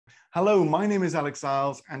Hello, my name is Alex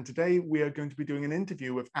Giles, and today we are going to be doing an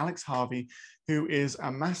interview with Alex Harvey, who is a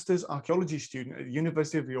master's archaeology student at the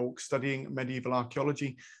University of York studying medieval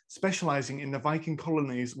archaeology, specializing in the Viking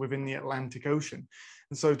colonies within the Atlantic Ocean.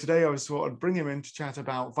 And so today I was sort of bring him in to chat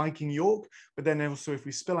about Viking York, but then also if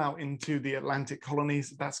we spill out into the Atlantic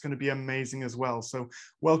colonies, that's going to be amazing as well. So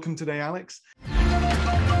welcome today, Alex.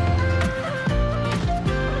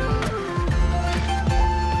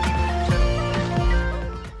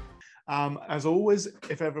 As always,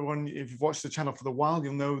 if you've watched the channel for a while,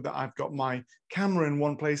 you'll know that I've got my camera in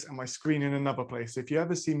one place and my screen in another place. If you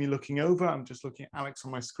ever see me looking over, I'm just looking at Alex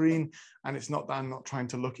on my screen, and it's not that I'm not trying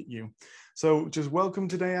to look at you. So just welcome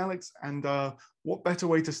today, Alex. And what better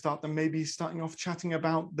way to start than maybe starting off chatting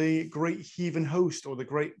about the great heathen host, or the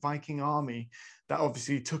great Viking army that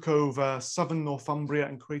obviously took over southern Northumbria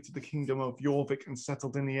and created the kingdom of Jorvik and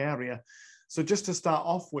settled in the area. So just to start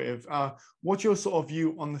off with, what's your sort of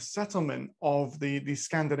view on the settlement of the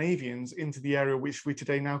Scandinavians into the area which we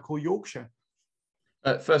today now call Yorkshire?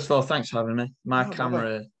 First of all, thanks for having me. My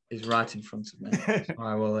camera is right in front of me, so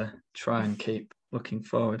I will try and keep looking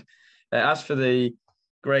forward. As for the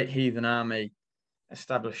Great Heathen Army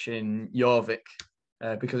establishing Jorvik,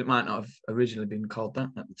 because it might not have originally been called that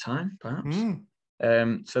at the time, perhaps.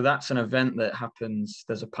 So that's an event that happens.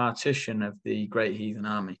 There's a partition of the Great Heathen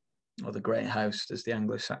Army, or the Great Host, as the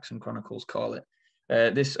Anglo-Saxon chronicles call it.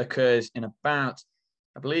 This occurs in about,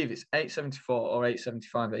 I believe it's 874 or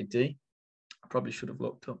 875 AD. I probably should have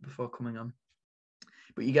looked up before coming on.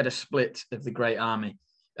 But you get a split of the Great Army.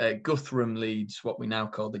 Guthrum leads what we now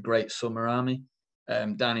call the Great Summer Army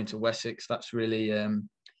down into Wessex. That's really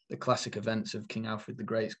the classic events of King Alfred the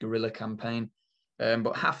Great's guerrilla campaign.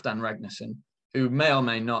 But Halfdan Ragnarsson, who may or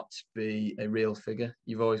may not be a real figure,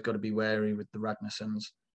 you've always got to be wary with the Ragnarssons.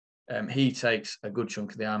 He takes a good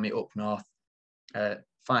chunk of the army up north,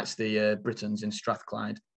 fights the Britons in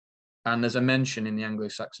Strathclyde. And there's a mention in the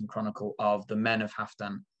Anglo-Saxon Chronicle of the men of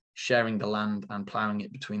Halfdan sharing the land and ploughing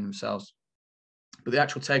it between themselves. But the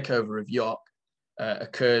actual takeover of York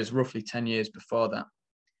occurs roughly 10 years before that.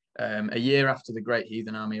 A year after the Great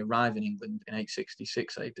Heathen Army arrive in England in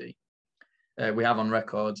 866 AD, we have on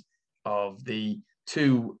record of the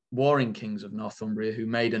two warring kings of Northumbria who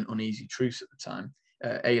made an uneasy truce at the time.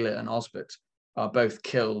 Aelle and Osbert are both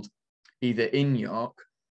killed either in York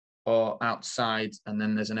or outside, and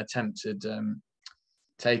then there's an attempted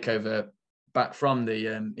takeover back from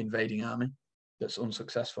the invading army that's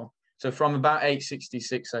unsuccessful. So from about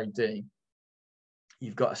 866 AD,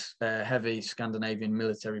 you've got a heavy Scandinavian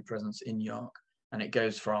military presence in York, and it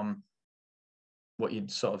goes from what you'd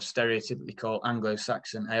sort of stereotypically call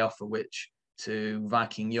Anglo-Saxon Eofor to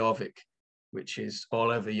Viking Jorvik, which is all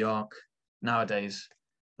over York. Nowadays,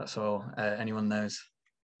 that's all anyone knows.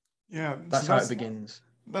 Yeah, that's how it begins.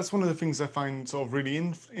 That's one of the things I find sort of really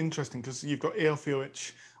interesting, because you've got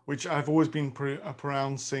Eofor, which I've always been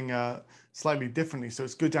pronouncing slightly differently, so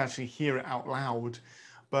it's good to actually hear it out loud.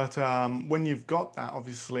 But when you've got that,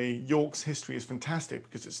 obviously, York's history is fantastic,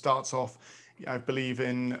 because it starts off, I believe,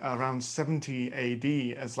 in around 70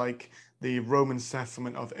 AD as like the Roman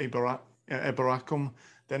settlement of Eboracum,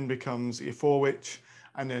 then becomes Eofor,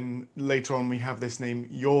 and then later on we have this name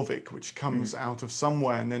Jorvik, which comes out of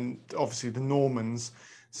somewhere, and then obviously the Normans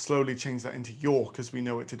slowly change that into York as we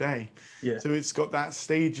know it today. Yeah. So it's got that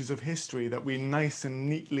stages of history that we nice and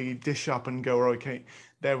neatly dish up and go, okay,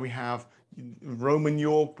 there we have Roman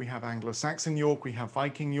York, we have Anglo-Saxon York, we have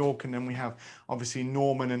Viking York, and then we have obviously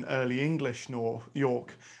Norman and early English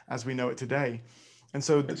York as we know it today. And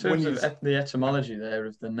so in terms of the etymology there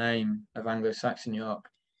of the name of Anglo-Saxon York,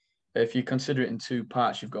 if you consider it in two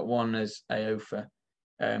parts, you've got one as Eofor,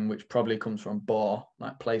 which probably comes from Boar,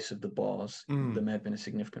 like place of the Boars. There may have been a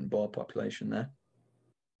significant Boar population there,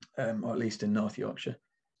 or at least in North Yorkshire.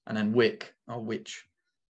 And then Wick, or Witch,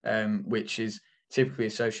 which is typically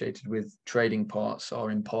associated with trading ports or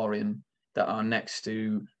emporium that are next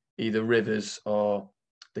to either rivers or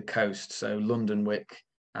the coast. So London Wick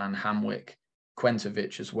and Hamwick,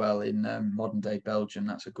 Quentovich as well in modern day Belgium.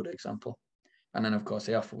 That's a good example. And then, of course,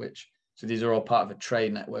 the Eofor. So these are all part of a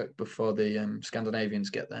trade network before the Scandinavians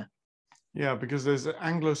get there. Yeah, because there's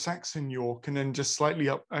Anglo-Saxon York, and then just slightly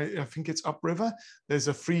up, I think it's upriver, there's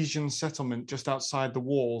a Frisian settlement just outside the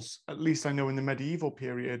walls, at least I know in the medieval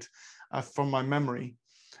period, from my memory.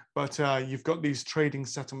 But you've got these trading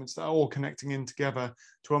settlements that are all connecting in together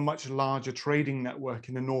to a much larger trading network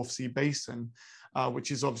in the North Sea basin,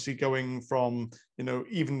 which is obviously going from,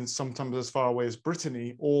 even sometimes as far away as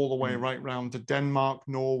Brittany, all the way right round to Denmark,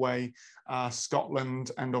 Norway,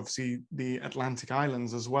 Scotland, and obviously the Atlantic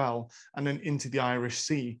Islands as well, and then into the Irish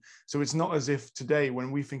Sea. So it's not as if today,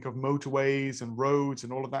 when we think of motorways and roads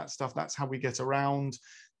and all of that stuff, that's how we get around.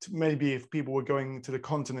 Maybe if people were going to the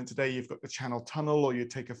continent today, you've got the Channel Tunnel, or you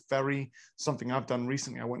take a ferry, something I've done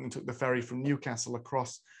recently. I went and took the ferry from Newcastle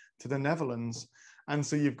across to the Netherlands. And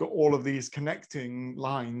so you've got all of these connecting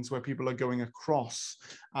lines where people are going across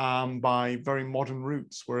by very modern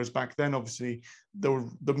routes. Whereas back then, obviously, the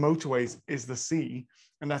motorways is the sea,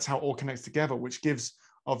 and that's how it all connects together, which gives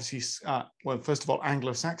obviously, well, first of all,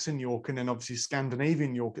 Anglo-Saxon York, and then obviously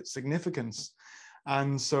Scandinavian York its significance.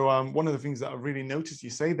 And so one of the things that I really noticed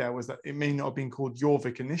you say there was that it may not have been called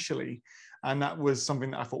Jorvik initially. And that was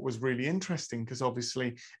something that I thought was really interesting, because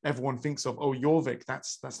obviously everyone thinks of, oh, Jorvik,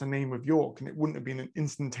 that's the name of York. And it wouldn't have been an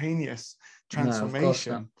instantaneous transformation. No, of course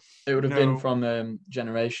not. It would have been from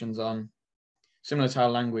generations on, similar to how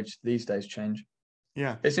language these days change.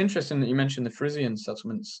 Yeah. It's interesting that you mentioned the Frisian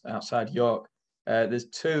settlements outside York. There's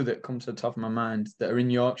two that come to the top of my mind that are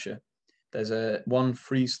in Yorkshire. There's one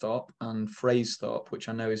Freesthorpe and Fraysthorpe, which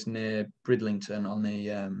I know is near Bridlington on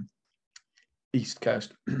the east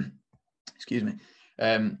coast. Excuse me.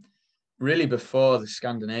 Really before the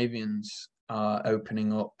Scandinavians are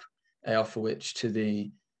opening up Eorfowicz to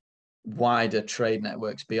the wider trade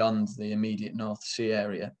networks beyond the immediate North Sea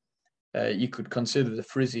area, you could consider the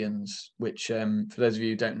Frisians, which for those of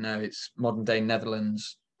you who don't know, it's modern day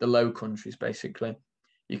Netherlands, the Low Countries basically.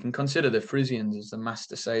 You can consider the Frisians as the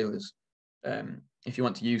master sailors, if you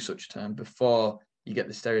want to use such a term, before you get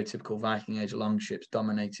the stereotypical Viking Age longships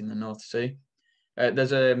dominating the North Sea.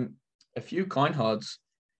 There's a few coin hoards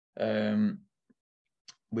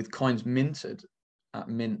with coins minted at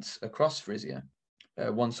mints across Frisia.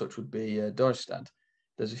 One such would be Dorstad.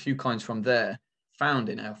 There's a few coins from there found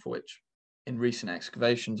in Eorfowicz in recent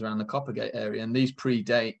excavations around the Coppergate area, and these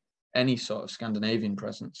predate any sort of Scandinavian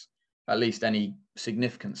presence, at least any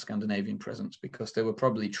significant Scandinavian presence, because they were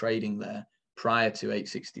probably trading there prior to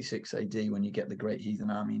 866 AD when you get the Great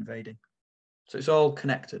Heathen Army invading. So it's all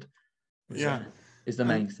connected. Is the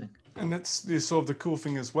main thing. And that's the sort of the cool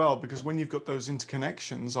thing as well, because when you've got those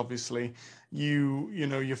interconnections, obviously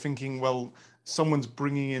you're thinking, well, someone's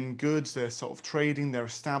bringing in goods, they're sort of trading, they're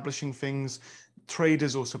establishing things.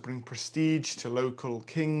 Traders also bring prestige to local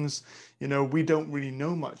kings. We don't really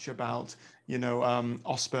know much about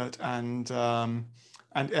Osbert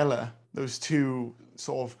and Ella, those two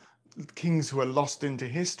sort of kings who are lost into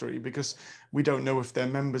history, because we don't know if they're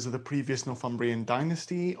members of the previous Northumbrian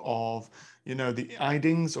dynasty of the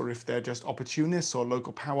Idings, or if they're just opportunists or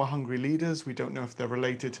local power-hungry leaders. We don't know if they're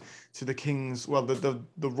related to the kings, well, the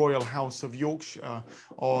royal house of Yorkshire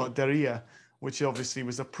or Deria, which obviously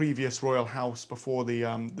was a previous royal house before the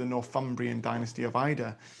Northumbrian dynasty of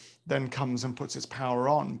Ida then comes and puts its power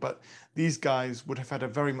on. But these guys would have had a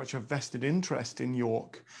very much a vested interest in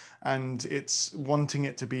York, and it's wanting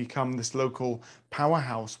it to become this local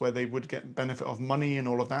powerhouse where they would get benefit of money and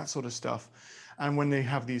all of that sort of stuff. And when they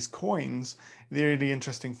have these coins, the really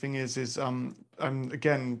interesting thing is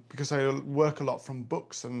again, because I work a lot from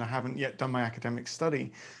books and I haven't yet done my academic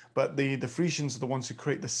study, but the Frisians are the ones who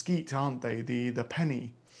create the skeet, aren't they? The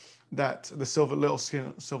penny, that the little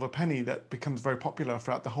silver penny that becomes very popular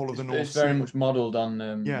throughout the whole of the North Sea. It's very much modelled on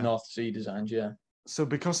North Sea designs, yeah. So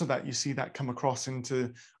because of that, you see that come across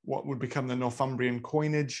into what would become the Northumbrian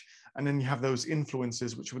coinage, and then you have those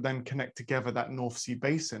influences which would then connect together that North Sea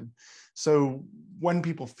basin. So when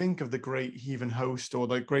people think of the great heathen host or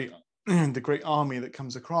the great army that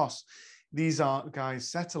comes across, these are guys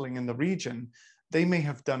settling in the region. They may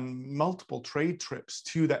have done multiple trade trips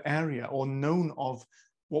to the area or known of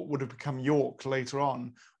what would have become York later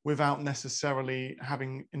on without necessarily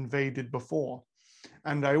having invaded before.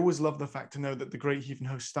 And I always love the fact to know that the great heathen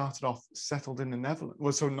host started off settled in the Netherlands.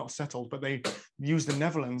 Well, so not settled, but they used the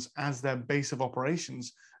Netherlands as their base of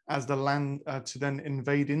operations, as the land to then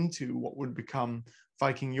invade into what would become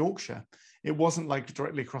Viking Yorkshire. It wasn't like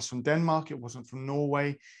directly across from Denmark. It wasn't from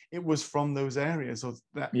Norway. It was from those areas of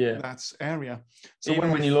that area. So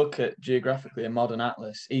even when you look at geographically a modern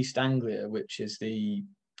atlas, East Anglia, which is the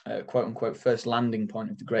quote unquote first landing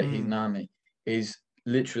point of the Great Heathen Army, is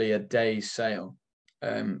literally a day's sail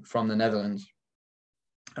from the Netherlands.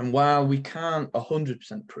 And while we can't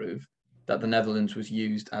 100% prove that the Netherlands was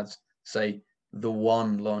used as, say, the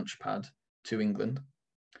one launch pad to England,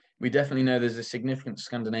 we definitely know there's a significant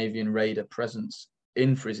Scandinavian raider presence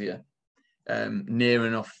in Frisia, near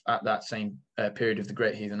enough at that same period of the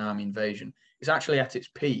Great Heathen Army invasion, it's actually at its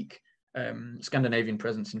peak, Scandinavian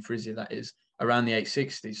presence in Frisia, that is, around the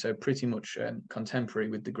 860s, so pretty much contemporary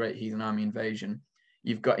with the Great Heathen Army invasion.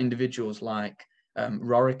 You've got individuals like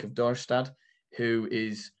Rorik of Dorstad, who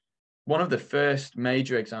is one of the first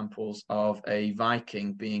major examples of a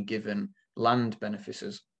Viking being given land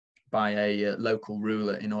benefices by a local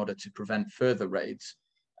ruler in order to prevent further raids.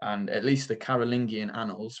 And at least the Carolingian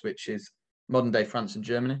Annals, which is modern day France and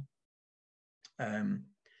Germany,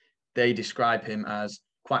 they describe him as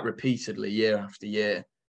quite repeatedly year after year,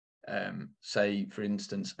 say, for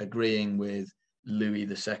instance, agreeing with Louis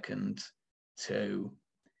II to,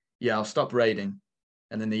 yeah, I'll stop raiding.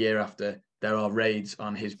 And then the year after, there are raids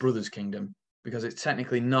on his brother's kingdom, because it's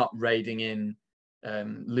technically not raiding in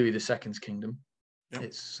Louis II's kingdom. Yep.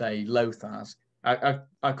 It's, say, Lothar's.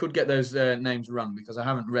 I could get those names wrong because I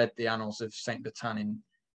haven't read the Annals of St. Bertin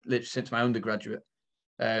since my undergraduate.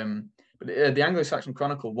 But the Anglo-Saxon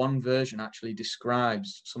Chronicle, one version actually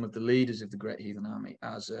describes some of the leaders of the Great Heathen Army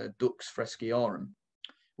as Dux Fresciorum,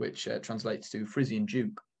 which translates to Frisian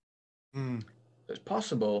Duke. So it's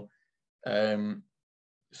possible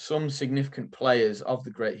some significant players of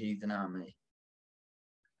the Great Heathen Army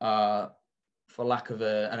are, for lack of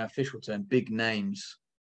an official term, big names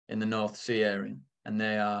in the North Sea area, and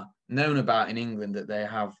they are known about in England that they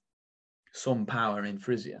have some power in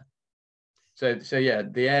Frisia. So yeah,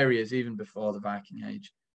 the areas even before the Viking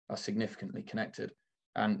Age are significantly connected.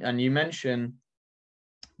 And you mention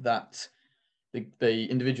that the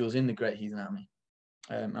individuals in the Great Heathen Army,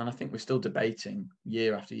 and I think we're still debating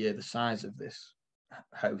year after year the size of this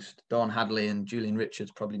host. Dawn Hadley and Julian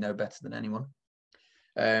Richards probably know better than anyone.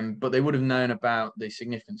 But they would have known about the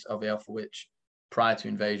significance of Aelfwich prior to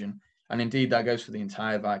invasion. And indeed, that goes for the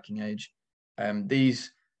entire Viking Age.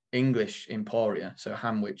 These English emporia, so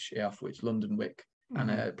Hamwich, Aelfwich, London Wick,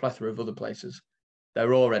 and a plethora of other places,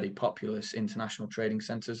 they're already populous international trading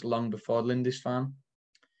centres long before Lindisfarne.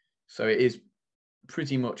 So it is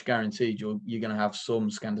pretty much guaranteed you're going to have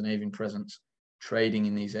some Scandinavian presence trading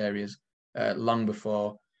in these areas long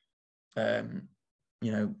before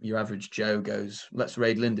your average Joe goes, let's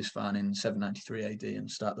raid Lindisfarne in 793 AD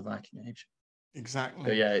and start the Viking Age. Exactly.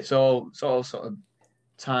 So yeah, it's all sort of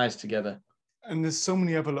ties together. And there's so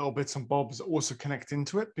many other little bits and bobs that also connect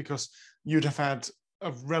into it, because you'd have had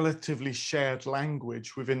a relatively shared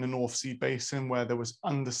language within the North Sea basin where there was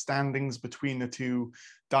understandings between the two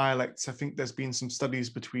dialects. I think there's been some studies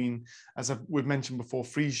between, as we've mentioned before,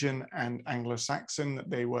 Frisian and Anglo-Saxon,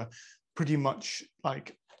 that they were pretty much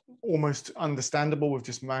like almost understandable with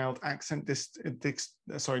just mild accent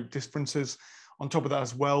differences. On top of that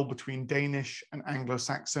as well, between Danish and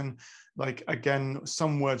Anglo-Saxon, like, again,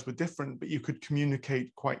 some words were different, but you could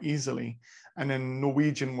communicate quite easily. And then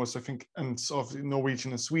Norwegian was, I think, and sort of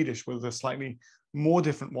Norwegian and Swedish were the slightly more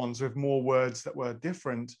different ones with more words that were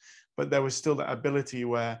different, but there was still that ability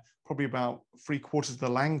where probably about 3/4 of the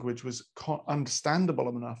language was understandable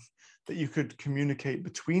enough that you could communicate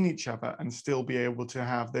between each other and still be able to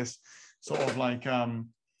have this sort of like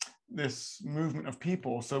this movement of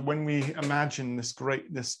people. So when we imagine this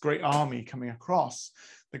great army coming across,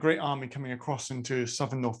 the great army coming across into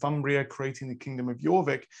southern Northumbria, creating the Kingdom of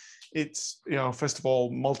Jorvik, it's, first of all,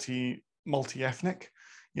 multi-ethnic.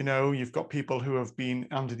 You've got people who have been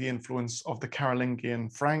under the influence of the Carolingian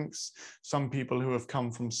Franks, some people who have come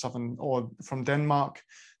from southern or from Denmark,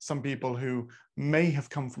 some people who may have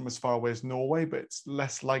come from as far away as Norway, but it's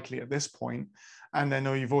less likely at this point. And then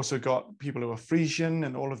you've also got people who are Frisian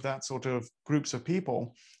and all of that sort of groups of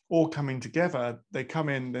people all coming together. They come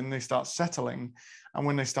in, then they start settling. And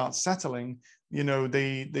when they start settling,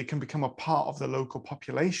 they can become a part of the local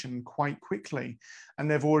population quite quickly.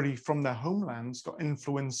 And they've already, from their homelands, got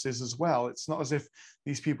influences as well. It's not as if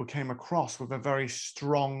these people came across with a very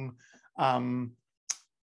strong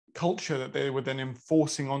culture that they were then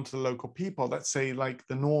enforcing onto the local people. Let's say like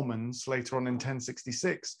the Normans later on in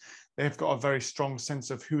 1066, they've got a very strong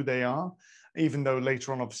sense of who they are, even though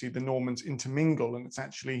later on, obviously, the Normans intermingle, and it's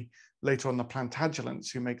actually later on the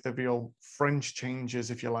Plantagenets who make the real French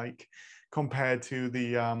changes, if you like, compared to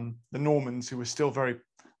the Normans, who were still very,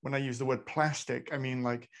 when I use the word plastic, I mean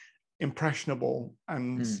like impressionable,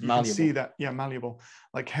 and you can see that, malleable,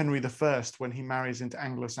 like Henry I, when he marries into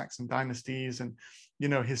Anglo-Saxon dynasties, and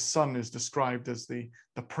his son is described as the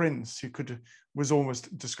prince who was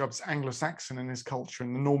almost described as Anglo-Saxon in his culture,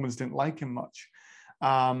 and the Normans didn't like him much.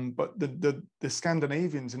 But the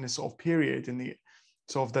Scandinavians in this sort of period, in the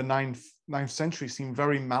sort of the ninth century, seem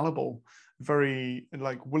very malleable, very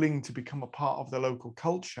like willing to become a part of the local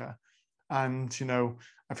culture. And,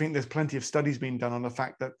 I think there's plenty of studies being done on the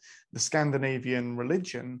fact that the Scandinavian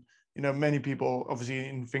religion you know, many people obviously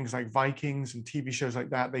in things like Vikings and TV shows like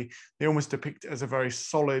that, they almost depict it as a very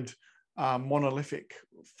solid, monolithic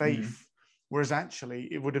faith. Whereas actually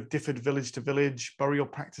it would have differed village to village. Burial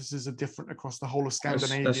practices are different across the whole of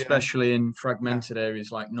Scandinavia. Especially in fragmented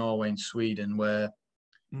areas like Norway and Sweden, where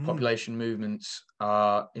population movements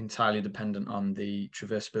are entirely dependent on the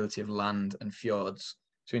traversability of land and fjords.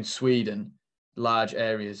 So in Sweden, large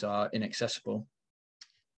areas are inaccessible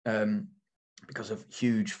because of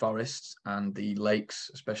huge forests and the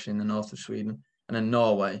lakes, especially in the north of Sweden. And in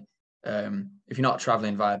Norway, if you're not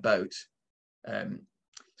traveling via boat,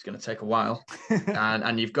 it's going to take a while.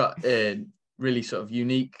 and you've got a really sort of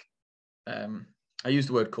unique, I use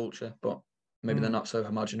the word culture, but maybe they're not so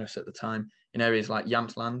homogenous at the time, in areas like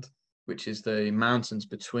Jämtland, which is the mountains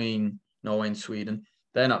between Norway and Sweden.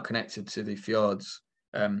 They're not connected to the fjords,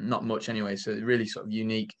 not much anyway. So really sort of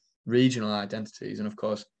unique regional identities. And of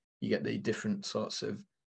course, you get the different sorts of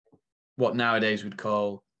what nowadays we'd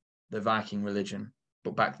call the Viking religion.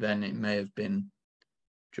 But back then it may have been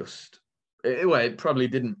just, it probably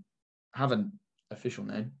didn't have an official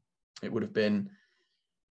name. It would have been,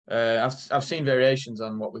 I've seen variations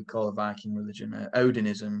on what we call a Viking religion.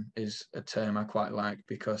 Odinism is a term I quite like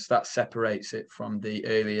because that separates it from the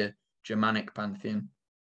earlier Germanic pantheon,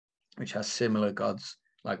 which has similar gods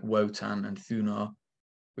like Wotan and Thunor,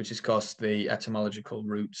 which is, of course, the etymological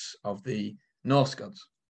roots of the Norse gods.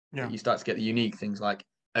 Yeah. You start to get the unique things like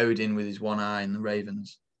Odin with his one eye and the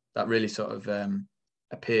ravens. That really sort of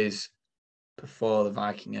appears before the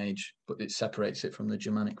Viking Age, but it separates it from the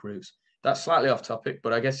Germanic roots. That's slightly off topic,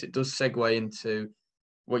 but I guess it does segue into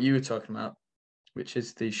what you were talking about, which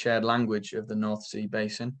is the shared language of the North Sea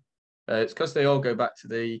basin. It's because they all go back to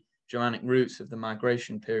the Germanic roots of the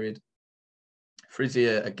migration period.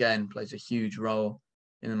 Frisia, again, plays a huge role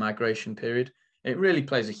in the migration period. It really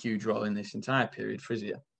plays a huge role in this entire period,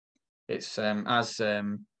 Frisia. It's, as a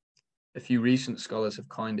few recent scholars have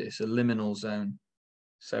coined it, it's a liminal zone.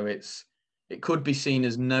 So it could be seen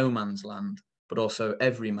as no man's land, but also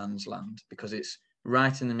every man's land, because it's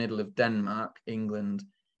right in the middle of Denmark, England.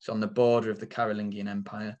 It's on the border of the Carolingian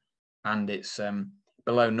Empire, and it's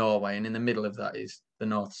below Norway. And in the middle of that is the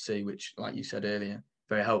North Sea, which, like you said earlier,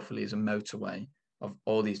 very helpfully is a motorway of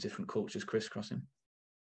all these different cultures crisscrossing.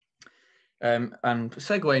 And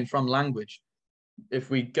segueing from language, if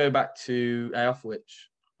we go back to Eothwich,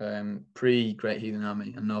 pre-Great Heathen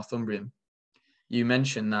Army and Northumbrian, you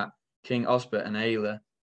mentioned that King Osbert and Aelle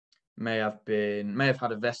may have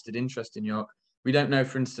had a vested interest in York. We don't know,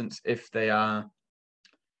 for instance, if they are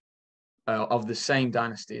of the same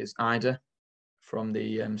dynasty as Ida from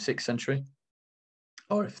the 6th century,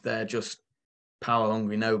 or if they're just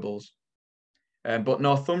power-hungry nobles. But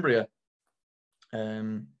Northumbria,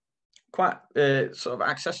 quite sort of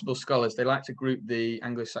accessible scholars, they like to group the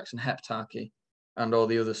Anglo-Saxon heptarchy and all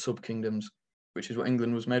the other sub-kingdoms, which is what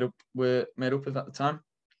England was were made up of at the time.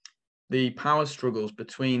 The power struggles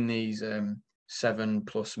between these 7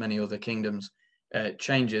 plus many other kingdoms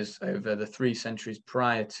changes over the 3 centuries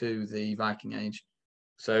prior to the Viking Age.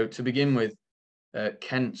 So to begin with,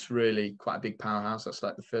 Kent's really quite a big powerhouse. That's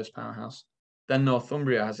like the first powerhouse. Then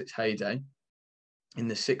Northumbria has its heyday in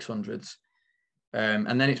the 600s.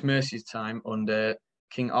 And then it's Mercia's time under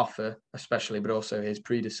King Offa, especially, but also his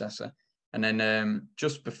predecessor. And then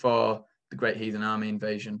just before the Great Heathen Army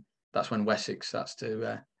invasion, that's when Wessex starts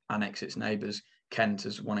to annex its neighbours, Kent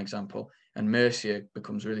as one example. And Mercia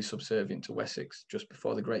becomes really subservient to Wessex just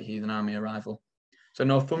before the Great Heathen Army arrival. So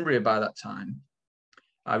Northumbria by that time,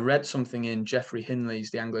 I read something in Geoffrey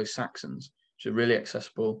Hinley's The Anglo-Saxons, which is a really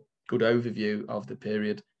accessible, good overview of the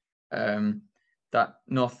period, that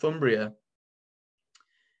Northumbria,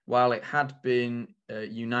 while it had been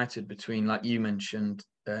united between, like you mentioned,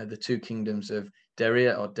 the 2 kingdoms of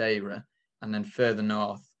Deira or Deira, and then further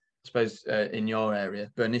north, I suppose in your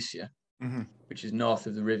area, Bernicia, which is north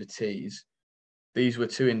of the River Tees. These were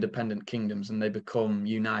 2 independent kingdoms, and they become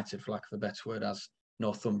united, for lack of a better word, as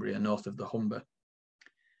Northumbria, north of the Humber.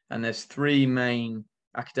 And there's 3 main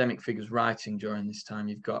academic figures writing during this time.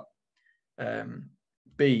 You've got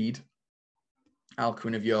Bede,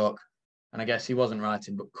 Alcuin of York, and I guess he wasn't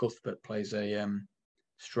writing, but Cuthbert plays a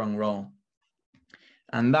strong role.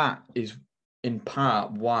 And that is in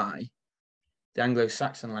part why the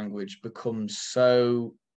Anglo-Saxon language becomes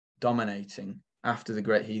so dominating after the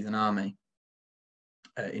Great Heathen Army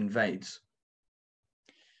invades.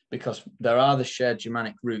 Because there are the shared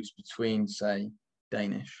Germanic roots between, say,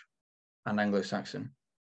 Danish and Anglo-Saxon.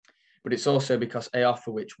 But it's also because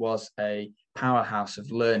Eothwich was a powerhouse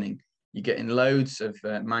of learning. You're getting loads of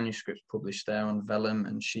manuscripts published there on vellum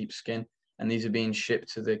and sheepskin, and these are being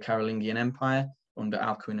shipped to the Carolingian Empire, under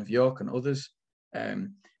Alcuin of York and others.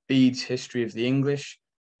 Bede's History of the English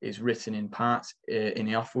is written in part in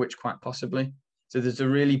Eoforwich, quite possibly. So there's a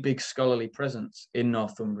really big scholarly presence in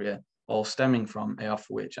Northumbria, all stemming from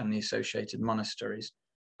Eoforwich and the associated monasteries.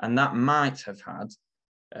 And that might have had,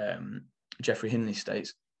 Geoffrey Hinley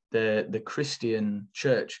states, the Christian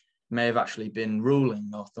church may have actually been ruling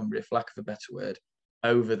Northumbria, for lack of a better word,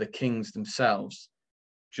 over the kings themselves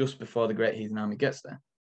just before the Great Heathen Army gets there.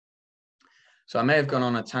 So I may have gone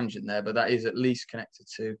on a tangent there, but that is at least connected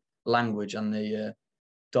to language and the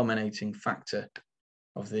dominating factor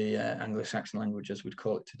of the Anglo-Saxon language, as we'd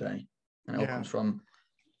call it today. And it all comes from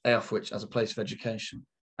Eoforwich as a place of education.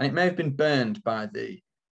 And it may have been burned by the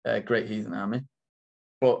Great Heathen Army.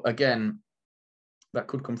 But again, that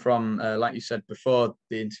could come from, like you said before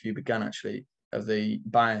the interview began, actually, of the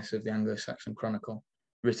bias of the Anglo-Saxon Chronicle,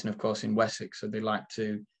 written, of course, in Wessex. So they like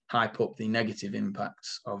to hype up the negative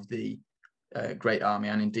impacts of the Great Army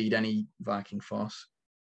and indeed any Viking force,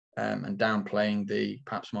 and downplaying the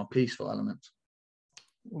perhaps more peaceful elements.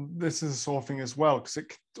 This is the sort of thing as well, because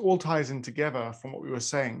it all ties in together from what we were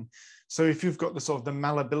saying. So if you've got the sort of the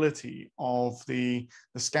malleability of the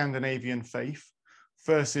Scandinavian faith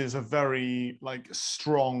versus a very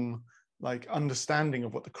strong understanding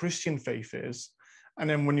of what the Christian faith is, and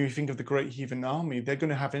then when you think of the Great Heathen Army, they're going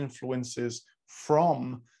to have influences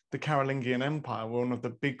from the Carolingian Empire, one of the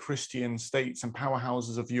big Christian states and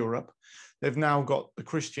powerhouses of Europe. They've now got the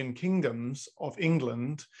Christian kingdoms of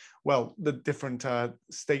England, well, the different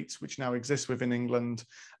states which now exist within England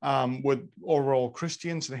were all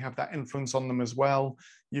Christian, so they have that influence on them as well.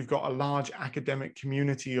 You've got a large academic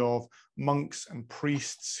community of monks and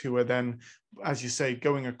priests who are then, as you say,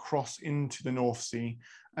 going across into the North Sea,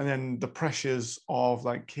 and then the pressures of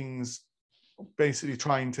kings basically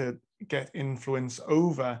trying to get influence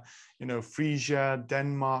over, Frisia,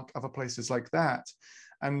 Denmark, other places like that.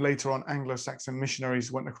 And later on, Anglo-Saxon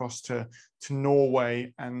missionaries went across to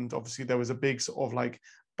Norway. And obviously there was a big sort of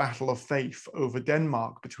battle of faith over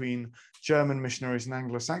Denmark between German missionaries and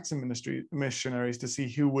Anglo-Saxon missionaries to see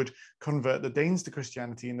who would convert the Danes to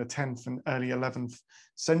Christianity in the 10th and early 11th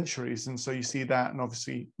centuries. And so you see that, and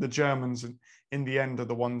obviously the Germans in the end are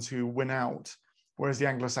the ones who win out, whereas the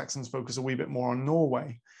Anglo-Saxons focus a wee bit more on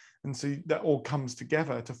Norway. And so that all comes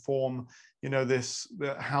together to form,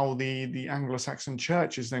 how the Anglo-Saxon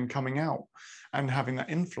church is then coming out and having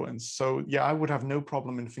that influence. So yeah, I would have no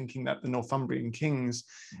problem in thinking that the Northumbrian kings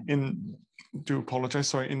in the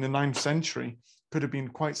 9th century could have been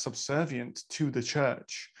quite subservient to the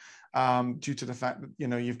church, due to the fact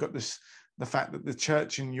that, you've got the fact that the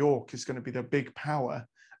church in York is going to be the big power.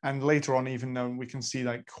 And later on, even though we can see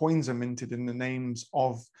coins are minted in the names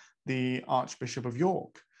of the Archbishop of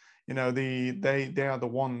York. They are the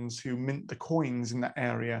ones who mint the coins in that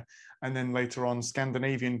area. And then later on,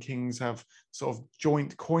 Scandinavian kings have sort of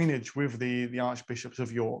joint coinage with the Archbishops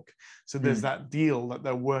of York. So there's that deal that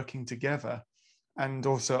they're working together. And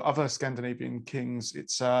also other Scandinavian kings,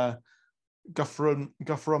 it's Guthrum,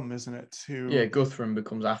 isn't it? Guthrum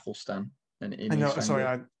becomes Athelstan. And I know,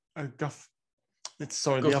 sorry, Guthred.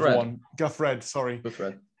 The other one, Guthred, sorry.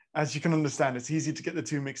 Guthred. As you can understand, it's easy to get the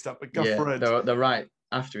two mixed up, but Guthred. Yeah, they're right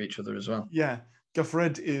after each other as well. Yeah,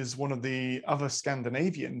 Guthred is one of the other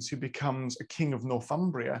Scandinavians who becomes a king of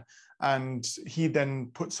Northumbria, and he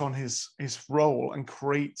then puts on his role and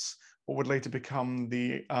creates what would later become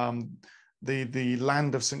the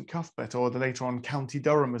land of St. Cuthbert, or the later on County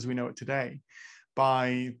Durham as we know it today,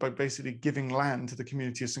 by basically giving land to the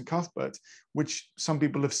community of St. Cuthbert, which some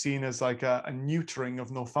people have seen as a neutering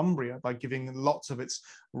of Northumbria by giving lots of its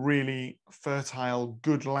really fertile,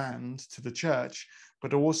 good land to the church.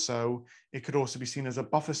 But also, it could also be seen as a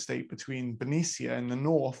buffer state between Bernicia in the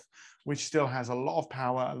north, which still has a lot of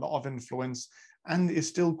power, a lot of influence, and is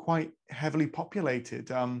still quite heavily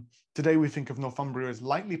populated. Today, we think of Northumbria as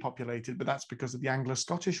lightly populated, but that's because of the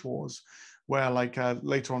Anglo-Scottish Wars, where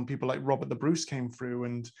later on people like Robert the Bruce came through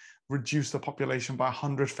and reduced the population by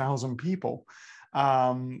 100,000 people,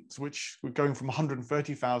 which going from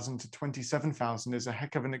 130,000 to 27,000 is a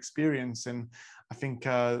heck of an experience in, I think,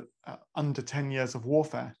 under 10 years of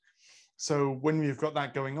warfare. So when we've got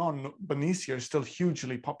that going on, Bernicia is still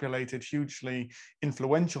hugely populated, hugely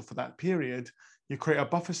influential for that period. You create a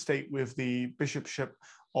buffer state with the bishopship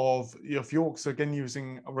of York, so again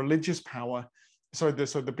using a religious power. So the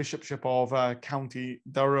bishopship of County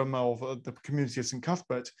Durham, of the community of St.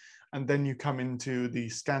 Cuthbert, and then you come into the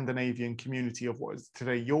Scandinavian community of what is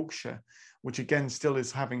today Yorkshire, which again still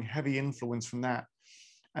is having heavy influence from that.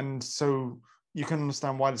 And so you can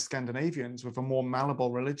understand why the Scandinavians, with a more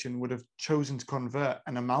malleable religion, would have chosen to convert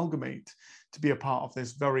and amalgamate to be a part of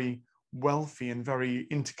this very wealthy and very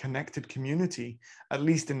interconnected community, at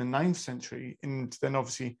least in the 9th century. And then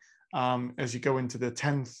obviously, as you go into the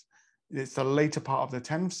 10th, it's the later part of the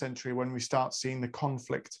 10th century when we start seeing the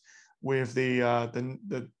conflict with the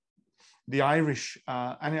Irish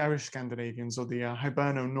and Irish Scandinavians, or the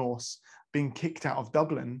Hiberno-Norse, being kicked out of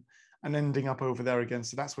Dublin and ending up over there again.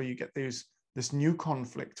 So that's where you get this new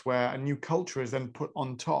conflict where a new culture is then put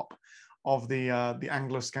on top of the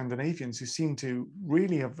Anglo-Scandinavians, who seem to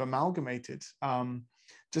really have amalgamated.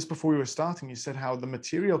 Just before we were starting, you said how the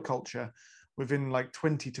material culture within like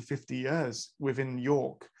 20 to 50 years within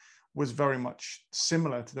York was very much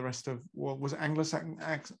similar to the rest of, well, was it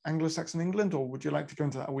Anglo-Saxon England, or would you like to go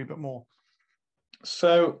into that a wee bit more?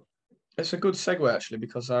 So it's a good segue, actually,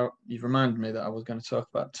 because you've reminded me that I was going to talk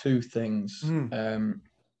about two things.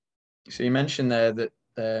 So you mentioned there that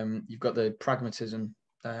you've got the pragmatism,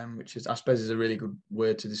 which is, I suppose, is a really good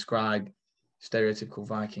word to describe stereotypical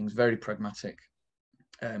Vikings, very pragmatic.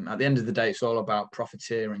 At the end of the day, it's all about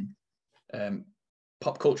profiteering.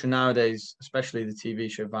 Pop culture nowadays, especially the TV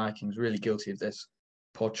show Vikings, really guilty of this,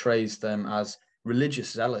 portrays them as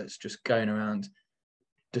religious zealots just going around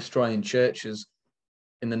destroying churches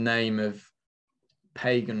in the name of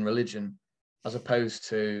pagan religion, as opposed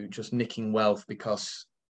to just nicking wealth because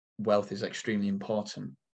wealth is extremely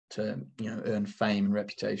important to, earn fame and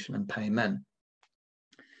reputation and pay men.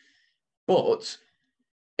 But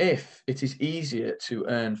if it is easier to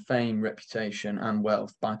earn fame, reputation, and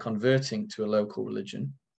wealth by converting to a local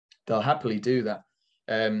religion, they'll happily do that.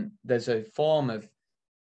 There's a form of,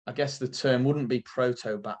 I guess the term wouldn't be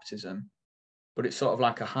proto-baptism, but it's sort of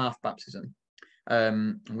like a half baptism.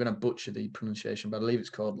 I'm going to butcher the pronunciation, but I believe it's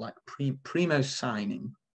called like primo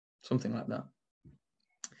signing, something like that,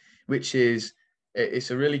 which is, it's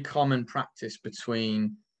a really common practice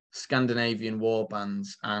between Scandinavian war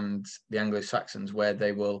bands and the Anglo-Saxons, where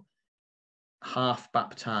they will half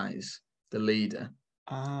baptize the leader,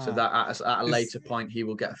 so that at a later point he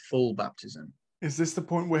will get a full baptism. Is this the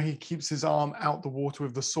point where he keeps his arm out the water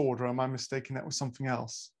with the sword, or am I mistaken that was something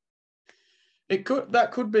else? That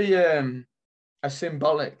could be a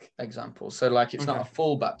symbolic example. So like it's not a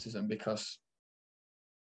full baptism because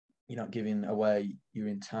you're not giving away your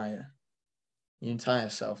entire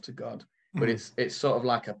self to God. But it's sort of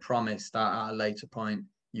like a promise that at a later point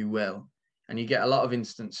you will. And you get a lot of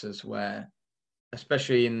instances where,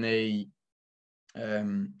 especially in the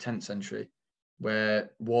 10th century,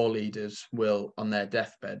 where war leaders will, on their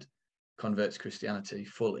deathbed, convert to Christianity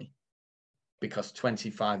fully, because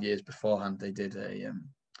 25 years beforehand they did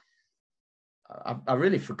I've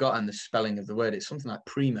really forgotten the spelling of the word. It's something like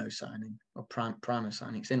primo signing or primo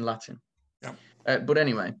signing. It's in Latin. Yeah. But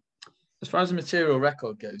anyway, as far as the material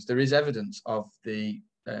record goes, there is evidence of the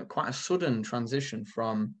quite a sudden transition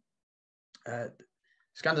from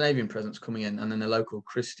Scandinavian presence coming in, and then the local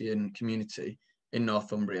Christian community in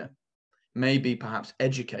Northumbria, maybe perhaps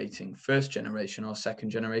educating first generation or second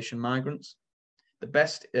generation migrants. The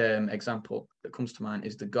best example that comes to mind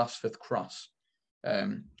is the Gosforth Cross,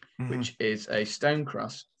 which is a stone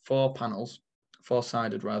cross,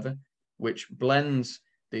 four-sided rather, which blends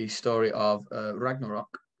the story of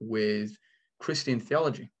Ragnarok with Christian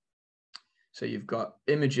theology. So you've got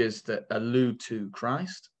images that allude to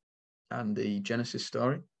Christ and the Genesis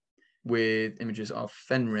story, with images of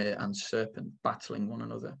Fenrir and serpent battling one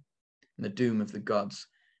another and the doom of the gods.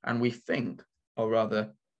 And we think, or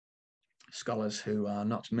rather scholars who are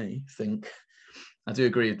not me think, I do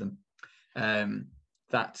agree with them,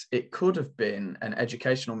 that it could have been an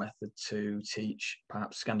educational method to teach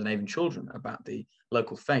perhaps Scandinavian children about the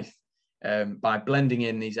local faith, by blending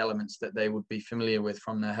in these elements that they would be familiar with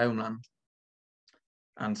from their homeland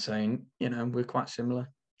and saying, we're quite similar.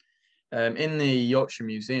 In the Yorkshire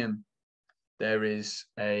Museum, there is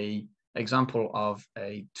an example of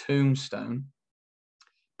a tombstone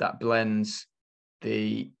that blends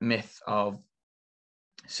the myth of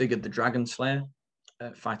Sigurd the Dragon Slayer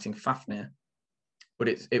fighting Fafnir, but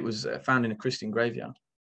it was found in a Christian graveyard.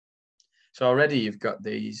 So already you've got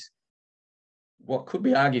these, what could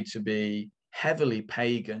be argued to be heavily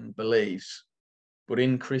pagan beliefs, but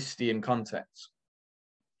in Christian context.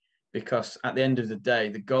 Because at the end of the day,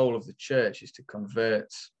 the goal of the church is to convert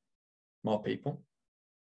more people.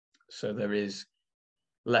 So there is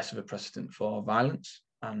less of a precedent for violence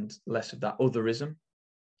and less of that otherism.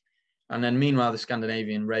 And then meanwhile, the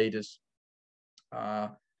Scandinavian raiders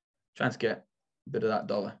are trying to get a bit of that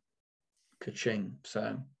dollar. Ka-ching.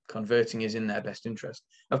 So converting is in their best interest.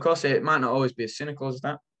 Of course, it might not always be as cynical as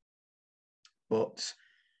that, but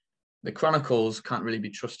the chronicles can't really be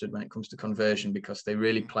trusted when it comes to conversion, because they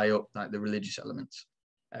really play up like the religious elements.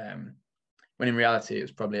 when in reality it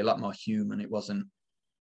was probably a lot more human. It wasn't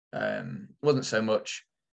so much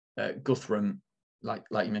Guthrum, like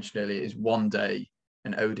you mentioned earlier, is one day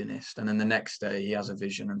an Odinist, and then the next day he has a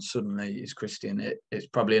vision and suddenly he's Christian. It's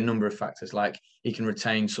probably a number of factors, like he can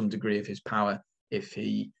retain some degree of his power if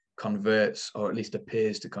he converts, or at least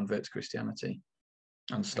appears to convert to Christianity,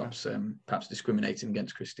 and stops perhaps discriminating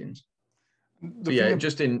against Christians. So yeah,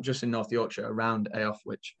 just in North Yorkshire, around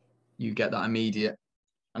Eothwich, you get that immediate,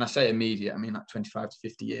 and I say immediate, I mean like 25 to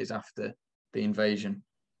 50 years after the invasion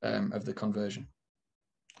of the conversion.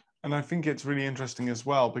 And I think it's really interesting as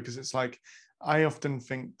well, because it's like, I often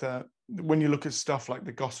think that when you look at stuff like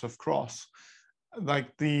the Gosforth Cross,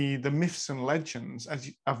 like the myths and legends, as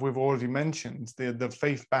we've already mentioned, the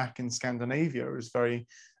faith back in Scandinavia is very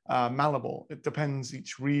malleable. It depends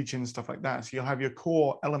each region, stuff like that. So you'll have your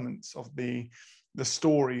core elements of the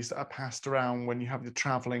stories that are passed around when you have the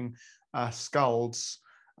traveling skalds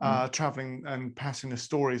traveling and passing the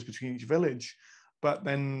stories between each village. But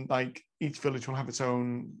then like each village will have its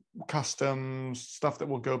own customs, stuff that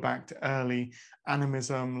will go back to early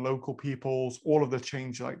animism, local peoples, all of the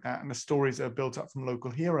change like that. And the stories that are built up from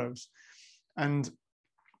local heroes. And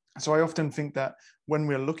so I often think that when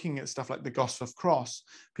we're looking at stuff like the Gosforth Cross,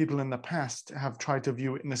 people in the past have tried to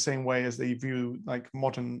view it in the same way as they view like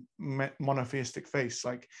modern monotheistic faiths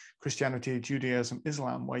like Christianity, Judaism,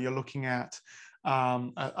 Islam, where you're looking at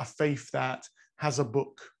a faith that has a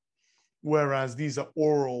book, whereas these are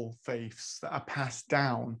oral faiths that are passed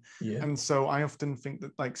down. Yeah. And so I often think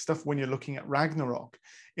that like stuff, when you're looking at Ragnarok,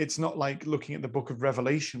 it's not like looking at the book of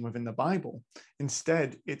Revelation within the Bible.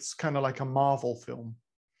 Instead, it's kind of like a Marvel film.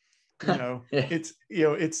 You know, yeah. It's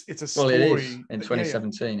a story. Well, it is. In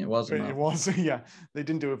 2017, it was. It was, yeah. They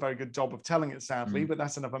didn't do a very good job of telling it, sadly, but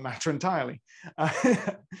that's another matter entirely.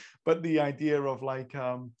 But the idea of like,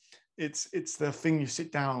 it's the thing you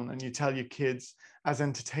sit down and you tell your kids as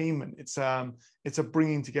entertainment. It's a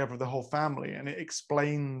bringing together of the whole family, and it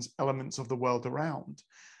explains elements of the world around.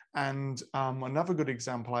 And another good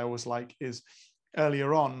example I always like is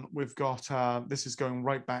earlier on, we've got, this is going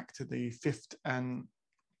right back to the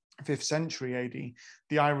 5th century AD,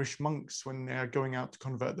 the Irish monks when they're going out to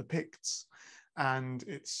convert the Picts. And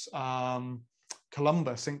it's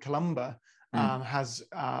Columba, St. Columba has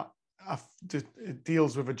it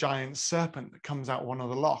deals with a giant serpent that comes out one of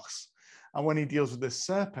the lochs. And when he deals with this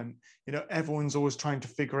serpent, you know, everyone's always trying to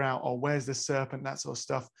figure out, oh, where's the serpent, that sort of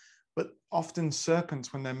stuff. But often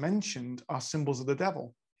serpents, when they're mentioned, are symbols of the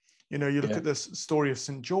devil. You know, you look at this story of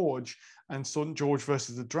St. George and St. George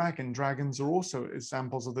versus the dragon. Dragons are also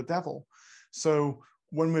examples of the devil. So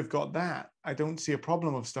when we've got that, I don't see a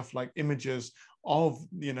problem of stuff like images of,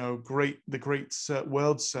 you know, the great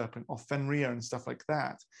world serpent or Fenrir and stuff like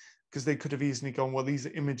that, because they could have easily gone, well, these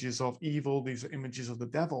are images of evil, these are images of the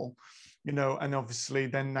devil, you know, and obviously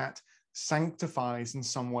then that sanctifies in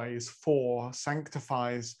some ways,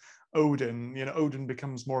 sanctifies Odin. You know, Odin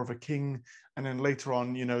becomes more of a king, and then later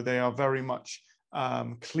on, you know, they are very much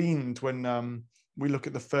cleaned when we look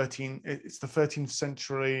at the 13th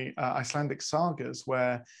century Icelandic sagas,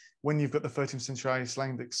 where when you've got the 13th century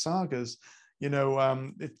Icelandic sagas, you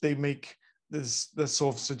know, they make this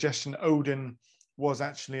sort of suggestion Odin was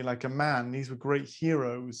actually like a man. These were great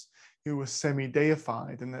heroes who were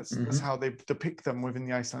semi-deified, and that's how they depict them within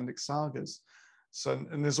the Icelandic sagas. So,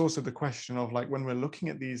 and there's also the question of like, when we're looking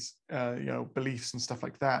at these, you know, beliefs and stuff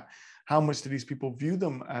like that, how much do these people view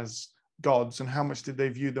them as gods, and how much did they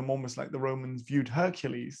view them almost like the Romans viewed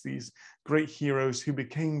Hercules, these great heroes who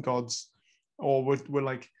became gods, or were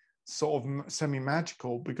like sort of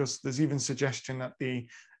semi-magical, because there's even suggestion that the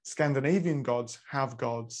Scandinavian gods have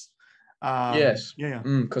gods. Yes,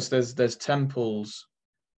 because there's temples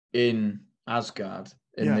in Asgard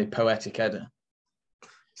in the Poetic Edda.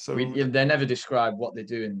 So they never describe what they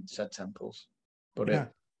do in said temples, but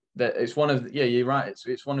it's one of you're right.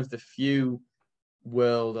 It's one of the few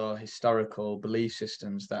world or historical belief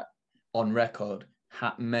systems that, on record,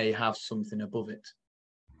 may have something above it.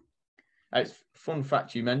 It's fun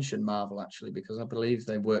fact you mentioned Marvel, actually, because I believe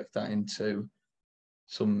they worked that into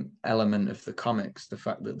some element of the comics, the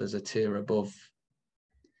fact that there's a tier above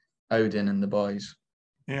Odin and the boys.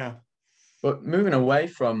 Yeah. But moving away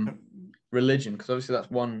from religion, because obviously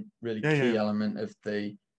that's one really key element of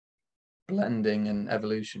the blending and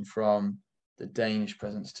evolution from the Danish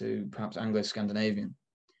presence to perhaps Anglo-Scandinavian,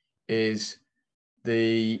 is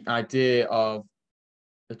the idea of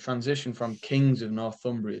the transition from kings of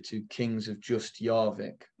Northumbria to kings of just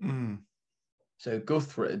Jorvik. So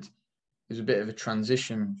Guthred is a bit of a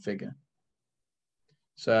transition figure.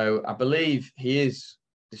 So I believe he is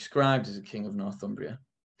described as a king of Northumbria.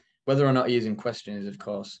 Whether or not he is in question is, of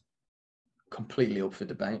course, completely up for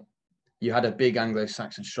debate. You had a big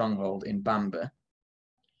Anglo-Saxon stronghold in Bamber,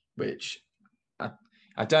 which I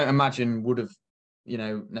don't imagine would have,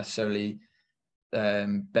 necessarily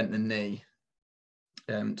bent the knee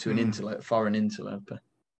to an foreign interloper.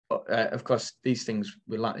 But, of course, these things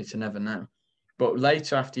we're likely to never know. But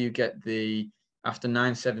later, after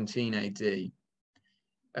 917 AD,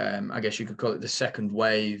 I guess you could call it the second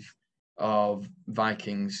wave of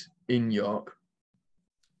Vikings in York.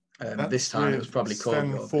 This time it was probably called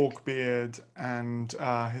Sven Jorvik. Forkbeard and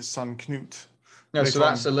his son Knut. No, so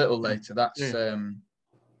that's a little later. That's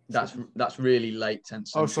really late 10th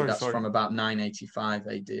century. Oh, sorry. From about 985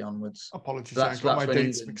 AD onwards. Apologies, So I got my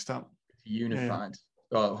dates England mixed up. Unified,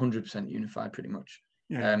 well, 100% unified, pretty much.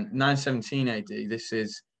 Yeah. 917 AD. This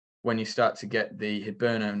is when you start to get the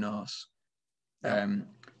Hiberno Norse.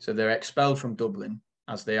 So they're expelled from Dublin,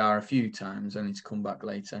 as they are a few times, only to come back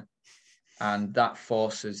later. And that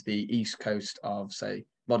forces the east coast of, say,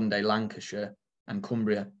 modern-day Lancashire and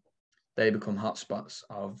Cumbria. They become hotspots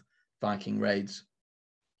of Viking raids.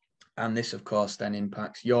 And this, of course, then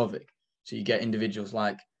impacts Jorvik. So you get individuals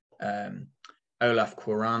like Olaf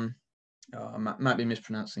Quoran. I might be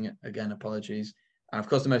mispronouncing it. Again, apologies. And, of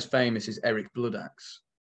course, the most famous is Eric Bloodaxe,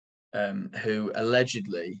 who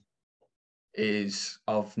allegedly is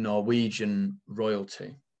of Norwegian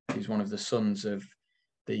royalty. He's one of the sons of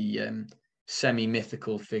the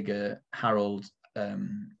semi-mythical figure Harold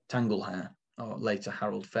Tanglehair, or later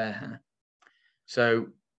Harold Fairhair. So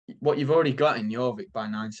what you've already got in Jorvik by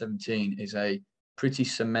 917 is a pretty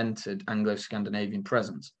cemented Anglo-Scandinavian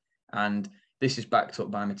presence. And this is backed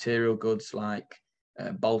up by material goods like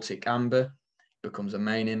Baltic amber, becomes a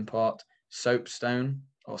main import, soapstone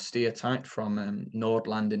or steatite from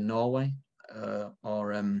Nordland in Norway,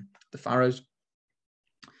 or the Faroes.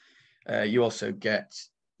 You also get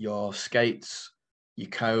your skates, your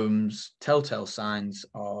combs, telltale signs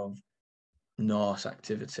of Norse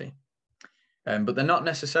activity. But they're not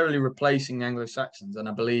necessarily replacing Anglo-Saxons, and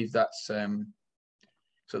I believe that's sort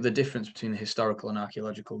of the difference between the historical and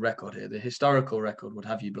archaeological record here. The historical record would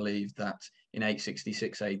have you believe that in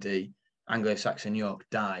 866 AD, Anglo-Saxon York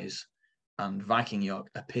dies and Viking York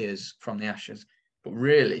appears from the ashes. But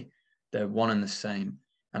really, they're one and the same.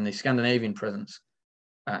 And the Scandinavian presence,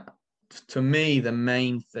 to me, the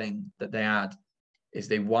main thing that they add is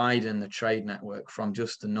they widen the trade network from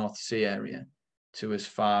just the North Sea area to as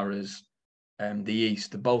far as the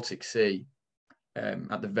east, the Baltic Sea,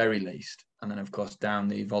 at the very least, and then, of course, down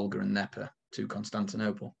the Volga and Dnieper to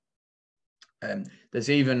Constantinople. There's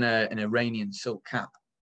even an Iranian silk cap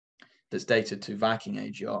that's dated to Viking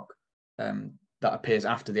Age York that appears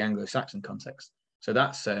after the Anglo-Saxon context. So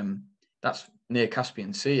that's near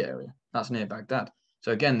Caspian Sea area. That's near Baghdad.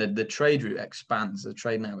 So again, the trade route expands, the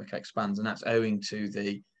trade network expands, and that's owing to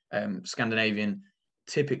the Scandinavian,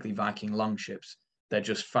 typically Viking longships. They're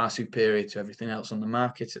just far superior to everything else on the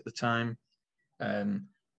market at the time.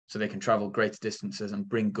 So they can travel greater distances and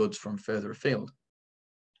bring goods from further afield.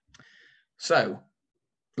 So,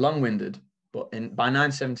 long-winded, but by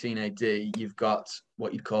 917 AD, you've got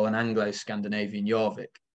what you'd call an Anglo-Scandinavian Jorvik.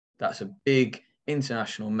 That's a big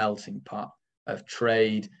international melting pot of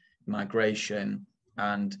trade, migration,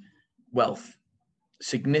 and wealth.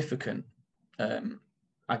 Significant.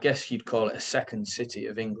 I guess you'd call it a second city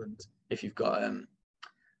of England if you've got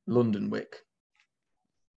Londonwick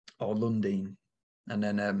or Lundin, and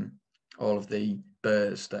then all of the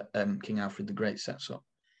burhs that King Alfred the Great sets up.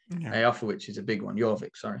 Of which is a big one,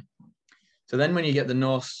 Jorvik, sorry. So then when you get the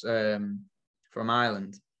Norse from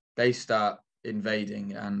Ireland, they start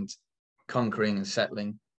invading and conquering and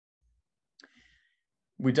settling.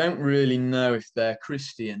 We don't really know if they're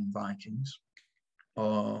Christian Vikings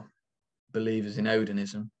or believers in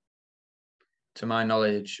Odinism. To my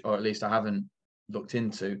knowledge, or at least I haven't looked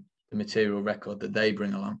into the material record that they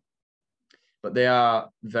bring along. But they are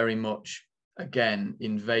very much, again,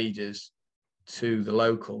 invaders to the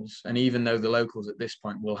locals. And even though the locals at this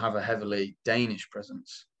point will have a heavily Danish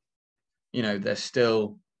presence,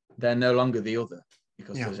 they're no longer the other,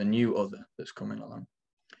 because there's a new other that's coming along.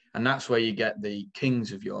 And that's where you get the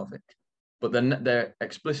kings of Jorvik. But they're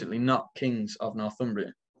explicitly not kings of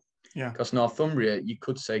Northumbria. Because Northumbria, you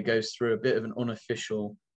could say, goes through a bit of an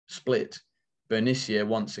unofficial split. Bernicia,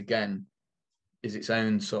 once again, is its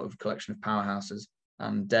own sort of collection of powerhouses,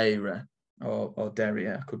 and Deira, or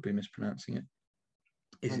Deria, I could be mispronouncing it,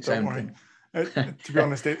 is its own thing. To be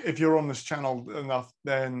honest, if you're on this channel enough,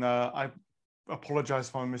 then I apologize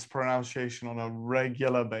for my mispronunciation on a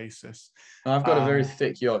regular basis. I've got a very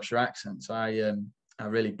thick Yorkshire accent, so I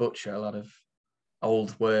really butcher a lot of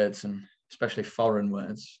old words, and especially foreign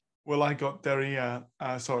words. Well, I got Deria,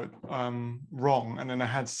 wrong, and then I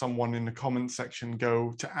had someone in the comment section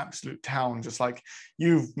go to absolute town, just like,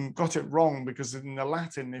 you've got it wrong, because in the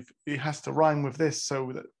Latin, if it has to rhyme with this,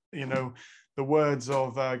 so that the words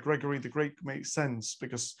of Gregory the Great make sense,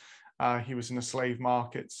 because he was in the slave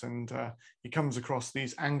markets, and he comes across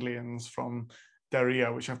these Anglians from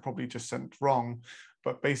Deria, which I've probably just sent wrong,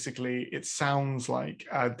 but basically it sounds like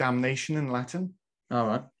damnation in Latin. All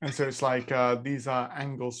right. And so it's like, these are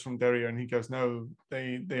angles from Deria, and he goes, no,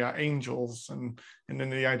 they are angels, and then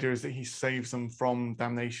the idea is that he saves them from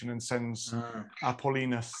damnation and sends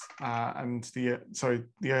Apollinus and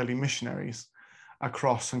the early missionaries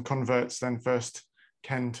across, and converts then first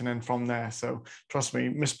Kent and then from there. So trust me,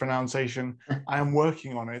 mispronunciation, I am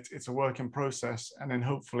working on it. It's a work in process, and then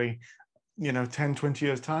hopefully 10, 20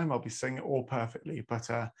 years time, I'll be saying it all perfectly. But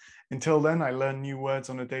until then, I learn new words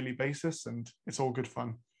on a daily basis, and it's all good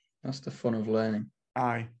fun. That's the fun of learning.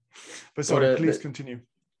 Aye. But sorry, please continue.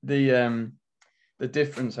 The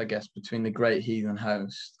difference, I guess, between the great heathen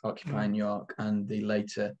host occupying York and the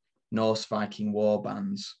later Norse Viking war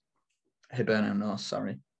bands, Hiberno-Norse,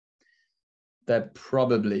 sorry, they're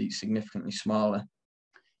probably significantly smaller.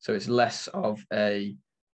 So it's less of a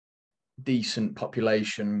decent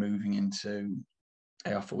population moving into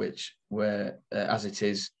Eoforwich, where as it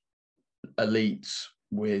is elites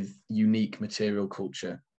with unique material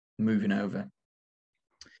culture moving over.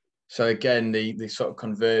 So again, the sort of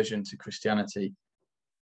conversion to Christianity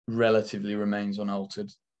relatively remains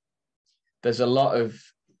unaltered. There's a lot of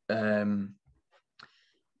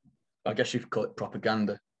I guess you could call it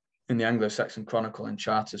propaganda in the Anglo-Saxon Chronicle and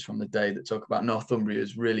charters from the day that talk about Northumbria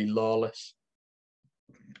as really lawless.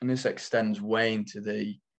 And this extends way into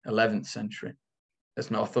the 11th century, as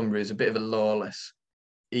Northumbria is a bit of a lawless,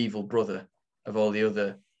 evil brother of all the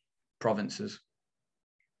other provinces.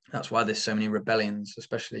 That's why there's so many rebellions,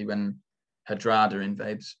 especially when Hardrada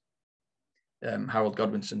invades. Harold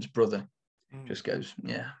Godwinson's brother just goes,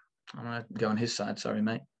 yeah, I'm going to go on his side, sorry,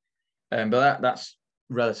 mate. But that's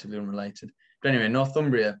relatively unrelated. But anyway,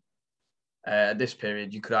 Northumbria at this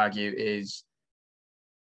period, you could argue, is,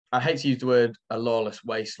 I hate to use the word a lawless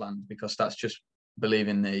wasteland, because that's just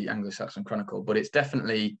believing the Anglo-Saxon Chronicle, but it's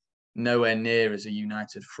definitely nowhere near as a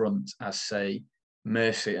united front as, say,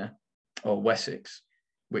 Mercia or Wessex,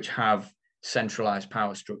 which have centralized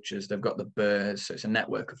power structures. They've got the burhs, so it's a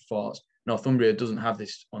network of forts. Northumbria doesn't have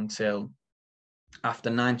this until after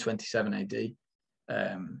 927 AD.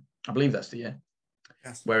 I believe that's the year,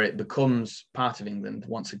 yes, where it becomes part of England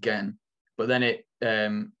once again. But then it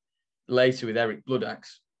later with Eric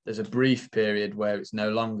Bloodaxe, there's a brief period where it's no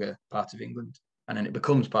longer part of England, and then it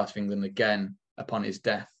becomes part of England again upon his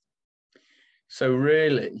death. So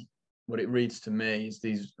really, what it reads to me is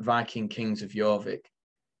these Viking kings of Jorvik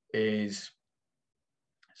is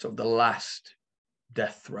sort of the last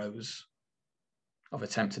death throes of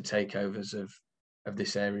attempted takeovers of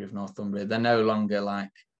this area of Northumbria. They're no longer like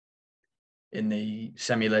in the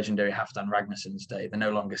semi-legendary Halfdan Ragnarsson's day. They're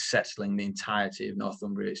no longer settling the entirety of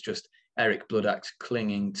Northumbria. It's just Eric Bloodaxe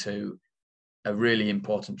clinging to a really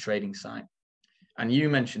important trading site. And you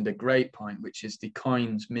mentioned a great point, which is the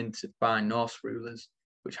coins minted by Norse rulers,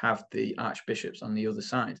 which have the archbishops on the other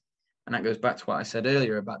side. And that goes back to what I said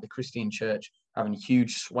earlier about the Christian church having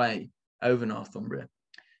huge sway over Northumbria.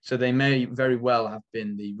 So they may very well have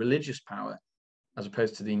been the religious power as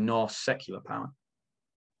opposed to the Norse secular power.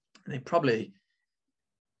 They probably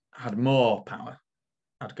had more power,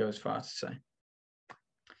 I'd go as far as to say.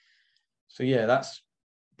 So yeah, that's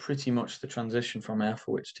pretty much the transition from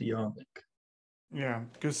Eoforwich to Jorvik. Yeah,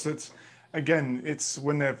 because it's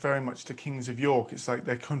when they're very much the kings of York, it's like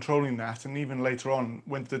they're controlling that. And even later on,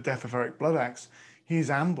 with the death of Eric Bloodaxe, he's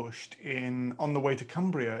ambushed on the way to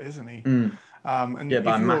Cumbria, isn't he? And yeah,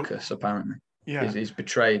 by Maccus, apparently. Yeah, he's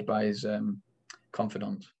betrayed by his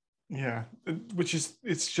confidant. Yeah, it just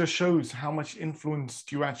shows how much influence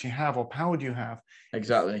do you actually have, or power do you have?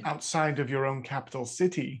 Exactly. Outside of your own capital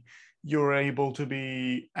city, you're able to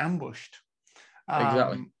be ambushed.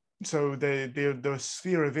 Exactly. So the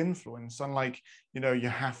sphere of influence, unlike your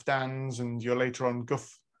Halfdans and your later on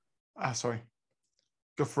Guthred.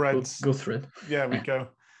 Guthred. Yeah, we go.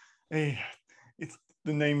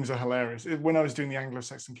 The names are hilarious. When I was doing the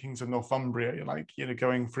Anglo-Saxon kings of Northumbria, you're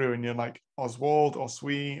going through and you're like Oswald,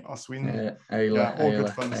 Oswy, Oswin, all good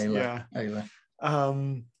fun.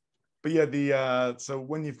 But yeah, so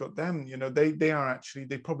when you've got them, they are actually,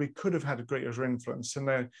 they probably could have had a greater influence. And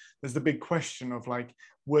there's the big question of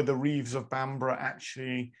were the Reeves of Bamborough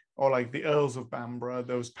actually, or the Earls of Bamborough,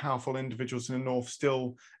 those powerful individuals in the north,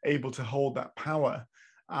 still able to hold that power?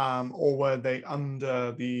 or were they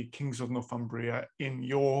under the kings of Northumbria in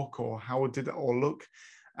York, or how did it all look?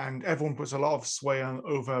 And everyone puts a lot of sway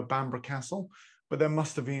over Bamburgh Castle, but there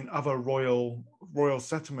must have been other royal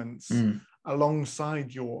settlements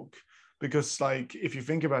alongside York, because like if you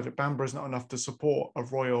think about it, Bamburgh is not enough to support a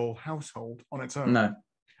royal household on its own. No.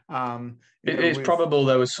 You know, It's probable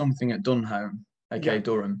there was something at Dunholm, aka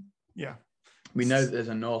Durham. Yeah. We know that there's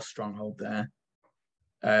a Norse stronghold there.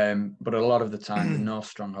 But a lot of the time, the Norse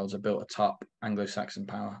strongholds are built atop Anglo-Saxon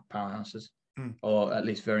powerhouses, or at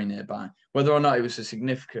least very nearby. Whether or not it was a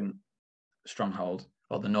significant stronghold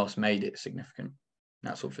or the Norse made it significant,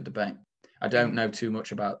 that's up for debate. I don't know too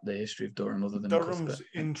much about the history of Durham other than Durham's Cuthbert.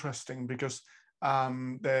 interesting because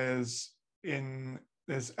there's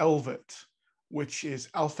Elvet, which is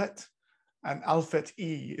Alfet, and Alfet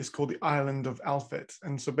E is called the island of Alfet.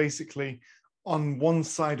 And so basically, on one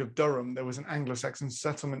side of Durham, there was an Anglo-Saxon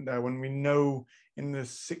settlement there when we know in the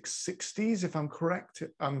 660s, if I'm correct.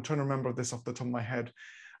 I'm trying to remember this off the top of my head.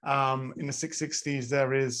 In the 660s,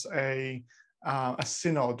 there is a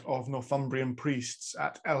synod of Northumbrian priests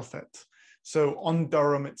at Alfet. So on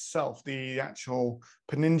Durham itself, the actual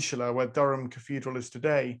peninsula where Durham Cathedral is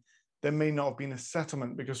today, there may not have been a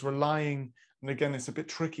settlement, because relying, and again, it's a bit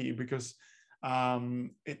tricky because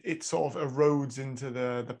it sort of erodes into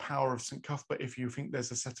the power of St. Cuthbert if you think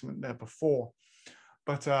there's a settlement there before.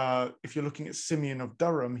 But if you're looking at Simeon of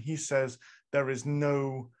Durham, he says there is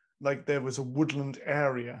no, like there was a woodland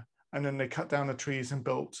area, and then they cut down the trees and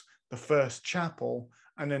built the first chapel,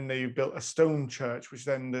 and then they built a stone church, which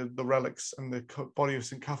then the relics and the body of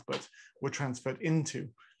St. Cuthbert were transferred into.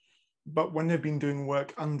 But when they've been doing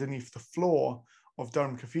work underneath the floor of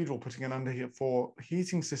Durham Cathedral, putting an underfloor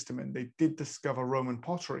heating system in, they did discover Roman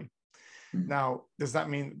pottery. Now, does that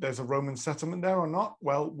mean there's a Roman settlement there or not?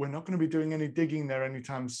 Well, we're not going to be doing any digging there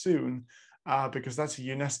anytime soon, because that's a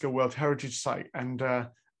UNESCO World Heritage Site. And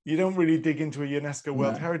you don't really dig into a UNESCO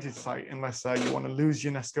World Heritage Site unless you want to lose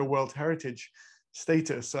UNESCO World Heritage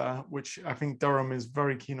status, which I think Durham is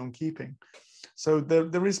very keen on keeping. So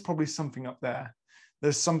there is probably something up there.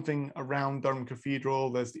 There's something around Durham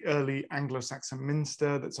Cathedral. There's the early Anglo-Saxon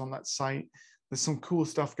minster that's on that site. There's some cool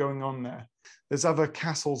stuff going on there. There's other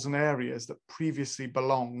castles and areas that previously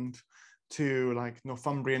belonged to like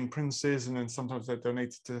Northumbrian princes, and then sometimes they're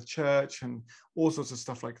donated to the church and all sorts of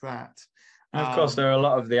stuff like that. And of course, there are a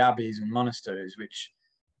lot of the abbeys and monasteries, which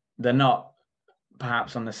they're not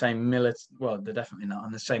perhaps on the same well, they're definitely not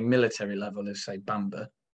on the same military level as, say, Bamburgh.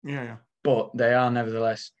 Yeah. But they are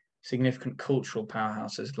nevertheless significant cultural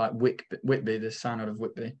powerhouses, like Whitby, the synod of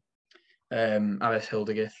Whitby, Abbess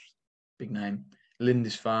Hildegith, big name,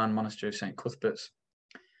 Lindisfarne, Monastery of St. Cuthbert's.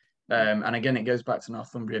 And again, it goes back to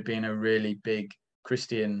Northumbria being a really big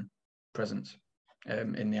Christian presence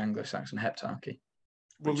in the Anglo-Saxon heptarchy.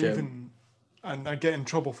 Well, and I get in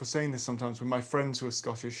trouble for saying this sometimes with my friends who are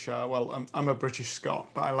Scottish. Well, I'm a British Scot,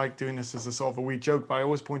 but I like doing this as a sort of a wee joke. But I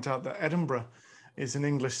always point out that Edinburgh is an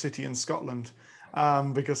English city in Scotland,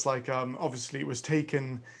 because like obviously it was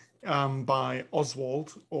taken by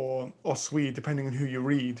Oswald or Oswede, depending on who you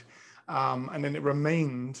read, and then it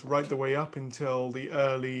remained right the way up until the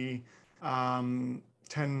early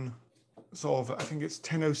 10. Sort of, I think it's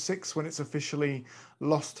 1006 when it's officially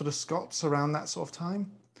lost to the Scots, around that sort of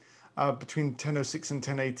time. Between 1006 and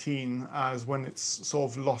 1018 as when it's sort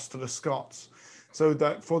of lost to the Scots. So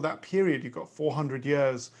that for that period, you've got 400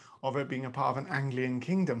 years of it being a part of an Anglian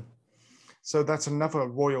kingdom. So that's another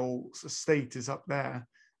royal estate is up there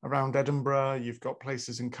around Edinburgh. You've got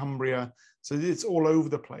places in Cumbria. So it's all over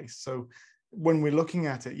the place. So when we're looking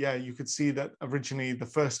at it, yeah, you could see that originally the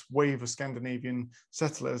first wave of Scandinavian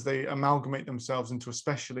settlers, they amalgamate themselves into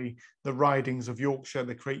especially the ridings of Yorkshire.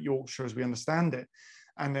 They create Yorkshire as we understand it.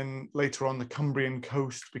 And then later on, the Cumbrian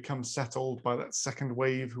coast becomes settled by that second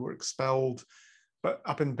wave who were expelled. But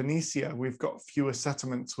up in Benicia, we've got fewer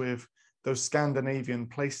settlements with those Scandinavian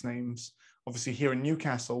place names. Obviously, here in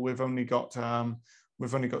Newcastle, we've only got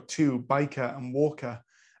two, Byker and Walker.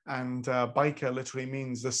 And Byker literally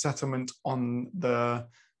means the settlement on the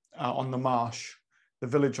marsh, the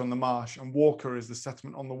village on the marsh, and Walker is the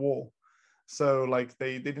settlement on the wall. So like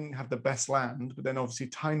they didn't have the best land, but then obviously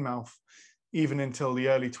Tynemouth, even until the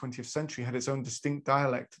early 20th century, had its own distinct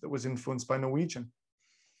dialect that was influenced by Norwegian.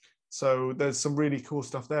 So there's some really cool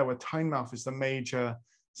stuff there where Tynemouth is the major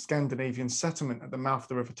Scandinavian settlement at the mouth of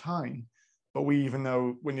the River Tyne. But we even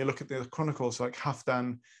know when you look at the chronicles, like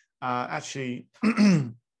Halfdan actually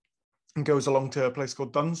goes along to a place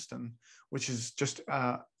called Dunstan, which is just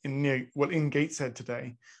in Gateshead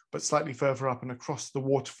today, but slightly further up and across the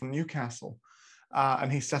water from Newcastle.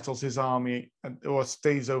 And he settles his army or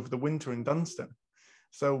stays over the winter in Dunstan.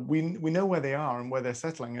 So we know where they are and where they're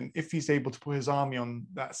settling. And if he's able to put his army on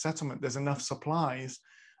that settlement, there's enough supplies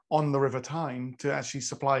on the River Tyne to actually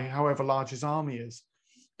supply however large his army is.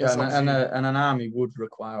 Yeah, and an army would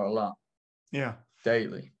require a lot. Yeah.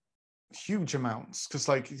 Daily. Huge amounts.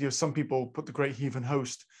 Because some people put the Great Heathen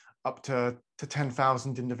Host up to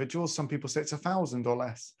 10,000 individuals. Some people say it's 1,000 or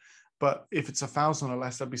less. But if it's 1,000 or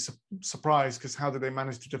less, I'd be surprised, because how did they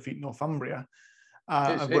manage to defeat Northumbria?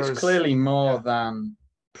 It's clearly more than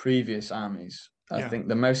previous armies. I think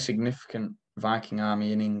the most significant Viking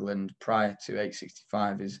army in England prior to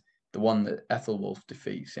 865 is the one that Ethelwulf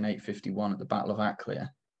defeats in 851 at the Battle of Acklea,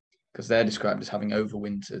 because they're described as having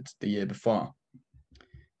overwintered the year before.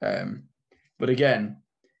 But again,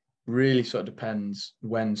 really sort of depends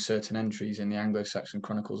when certain entries in the Anglo-Saxon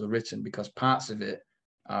chronicles are written, because parts of it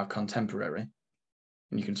are contemporary,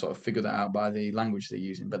 and you can sort of figure that out by the language they're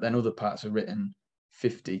using. But then other parts are written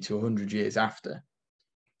 50 to 100 years after.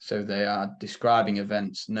 So they are describing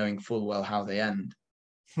events knowing full well how they end,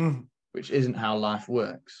 which isn't how life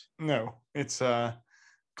works. No, it's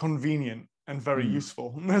convenient and very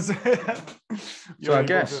useful. So I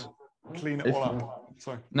guess clean it all up.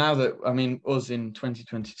 Sorry. Now that, us in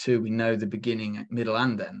 2022, we know the beginning, middle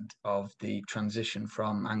and end of the transition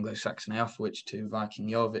from Anglo-Saxon Ealfwich to Viking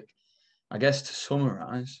York. I guess to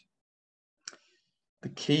summarise, the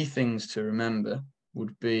key things to remember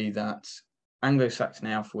would be that Anglo-Saxon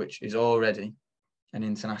Ealfwich is already an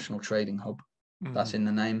international trading hub. That's in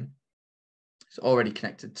the name. It's already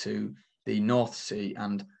connected to the North Sea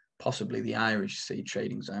and possibly the Irish Sea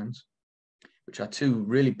trading zones, which are two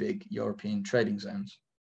really big European trading zones.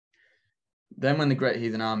 Then when the Great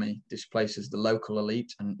Heathen Army displaces the local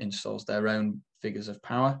elite and installs their own figures of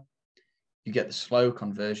power, you get the slow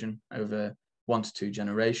conversion over 1 to 2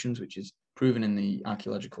 generations, which is proven in the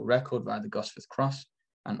archaeological record via the Gosforth Cross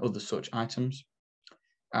and other such items.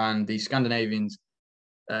 And the Scandinavians,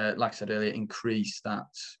 like I said earlier, increase that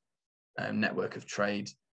network of trade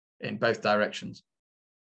in both directions.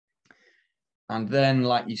 And then,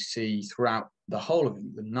 like you see throughout the whole of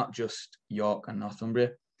England, not just York and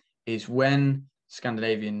Northumbria, is when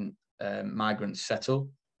Scandinavian migrants settle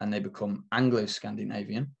and they become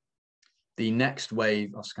Anglo-Scandinavian, the next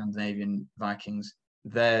wave of Scandinavian Vikings,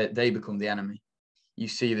 they become the enemy. You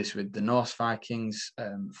see this with the Norse Vikings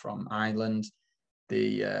from Ireland,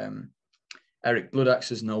 the Eric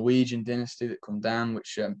Bloodaxe's Norwegian dynasty that come down,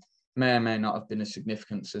 which may or may not have been as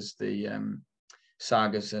significant as the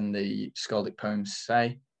sagas and the skaldic poems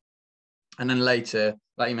say. And then later,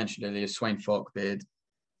 like you mentioned earlier, Sweyn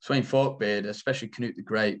Forkbeard, especially Canute the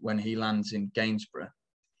Great, when he lands in Gainsborough,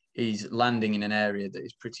 he's landing in an area that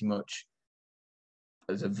is pretty much,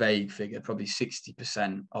 as a vague figure, probably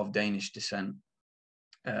 60% of Danish descent.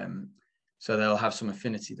 So they'll have some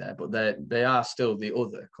affinity there, but they are still the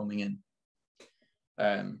other coming in.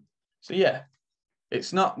 So yeah,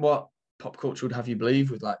 it's not what pop culture would have you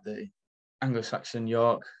believe with like the Anglo-Saxon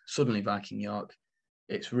York, suddenly Viking York.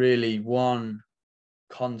 It's really one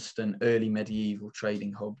constant early medieval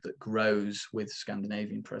trading hub that grows with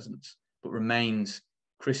Scandinavian presence, but remains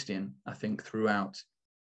Christian, I think, throughout,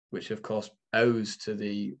 which of course owes to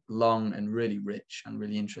the long and really rich and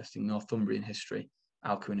really interesting Northumbrian history,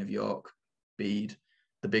 Alcuin of York, Bede,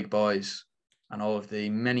 the big boys, and all of the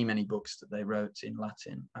many, many books that they wrote in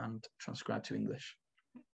Latin and transcribed to English.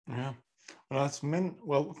 Yeah. Well, that's meant.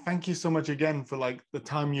 Well, thank you so much again for like the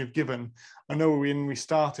time you've given. I know when we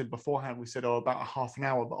started beforehand, we said, about a half an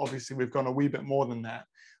hour, but obviously we've gone a wee bit more than that.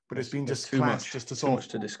 But it's been just too class, much, just to too much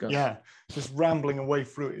to discuss. Yeah, just rambling away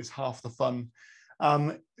through it is half the fun.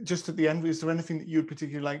 Just at the end, is there anything that you'd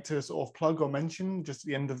particularly like to sort of plug or mention just at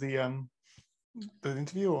the end of the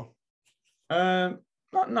interview? Or?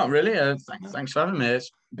 Not really. Thanks for having me.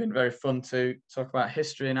 It's been very fun to talk about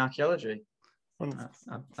history and archaeology.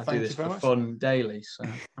 I do this for fun daily, so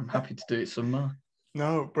I'm happy to do it some more.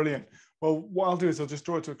 No, brilliant. Well, what I'll do is I'll just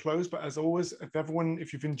draw it to a close. But as always,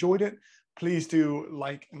 if you've enjoyed it, please do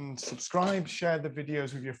like and subscribe, share the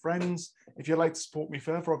videos with your friends. If you'd like to support me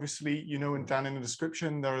further, obviously, and down in the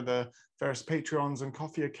description, there are the various Patreons and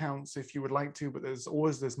coffee accounts if you would like to, but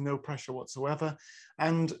there's no pressure whatsoever.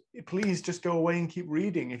 And please just go away and keep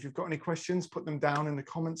reading. If you've got any questions, put them down in the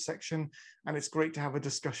comments section. And it's great to have a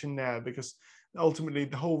discussion there, because ultimately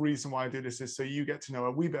the whole reason why I do this is so you get to know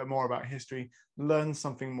a wee bit more about history, learn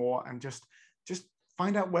something more, and just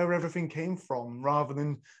find out where everything came from, rather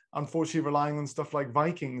than unfortunately relying on stuff like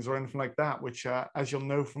Vikings or anything like that, which as you'll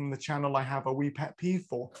know from the channel, I have a wee pet peeve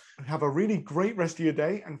for. Have a really great rest of your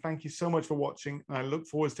day, and thank you so much for watching, and I look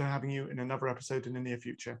forward to having you in another episode in the near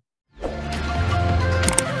future.